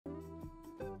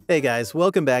Hey guys,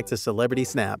 welcome back to Celebrity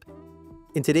Snap.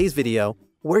 In today's video,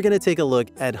 we're going to take a look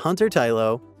at Hunter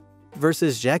Tylo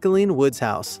versus Jaqueline Wood's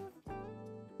house.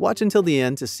 Watch until the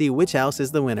end to see which house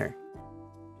is the winner.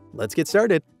 Let's get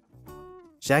started.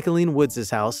 Jaqueline Wood's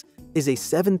house is a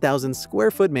 7,000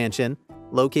 square foot mansion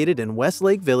located in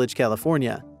Westlake Village,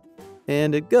 California,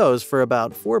 and it goes for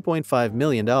about $4.5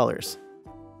 million.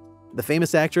 The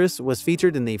famous actress was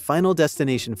featured in the Final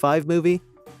Destination 5 movie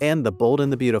and The Bold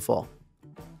and the Beautiful.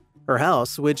 Her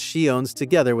house, which she owns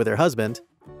together with her husband,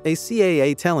 a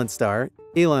CAA talent star,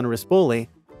 Ilan Rispoli,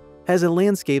 has a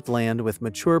landscaped land with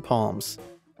mature palms,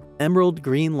 emerald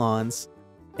green lawns,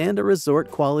 and a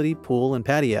resort-quality pool and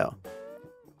patio.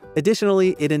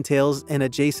 Additionally, it entails an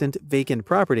adjacent vacant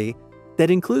property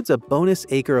that includes a bonus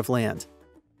acre of land.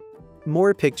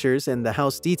 More pictures and the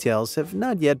house details have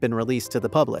not yet been released to the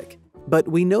public, but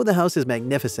we know the house is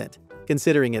magnificent,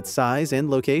 considering its size and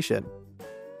location.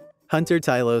 Hunter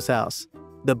Tylo's house.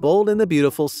 The Bold and the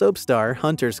Beautiful soap star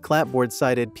Hunter's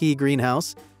clapboard-sided pea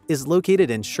greenhouse is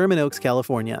located in Sherman Oaks,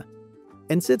 California,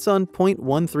 and sits on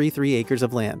 0.133 acres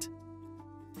of land.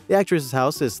 The actress's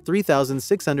house is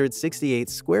 3,668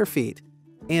 square feet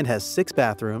and has 6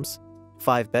 bathrooms,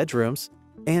 5 bedrooms,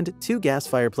 and 2 gas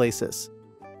fireplaces.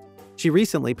 She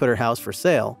recently put her house for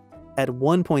sale at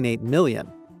 $1.8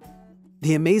 million.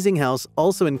 The amazing house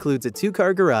also includes a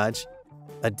 2-car garage,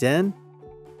 a den,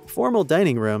 formal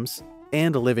dining rooms,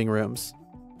 and living rooms.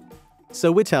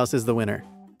 So which house is the winner?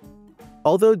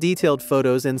 Although detailed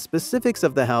photos and specifics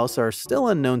of the house are still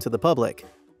unknown to the public,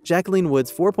 Jaqueline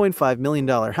Wood's $4.5 million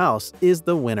house is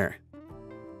the winner,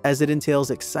 as it entails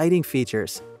exciting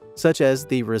features such as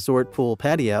the resort pool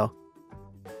patio.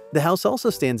 The house also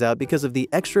stands out because of the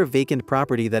extra vacant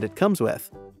property that it comes with,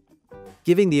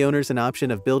 giving the owners an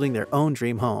option of building their own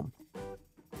dream home.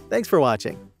 Thanks for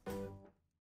watching.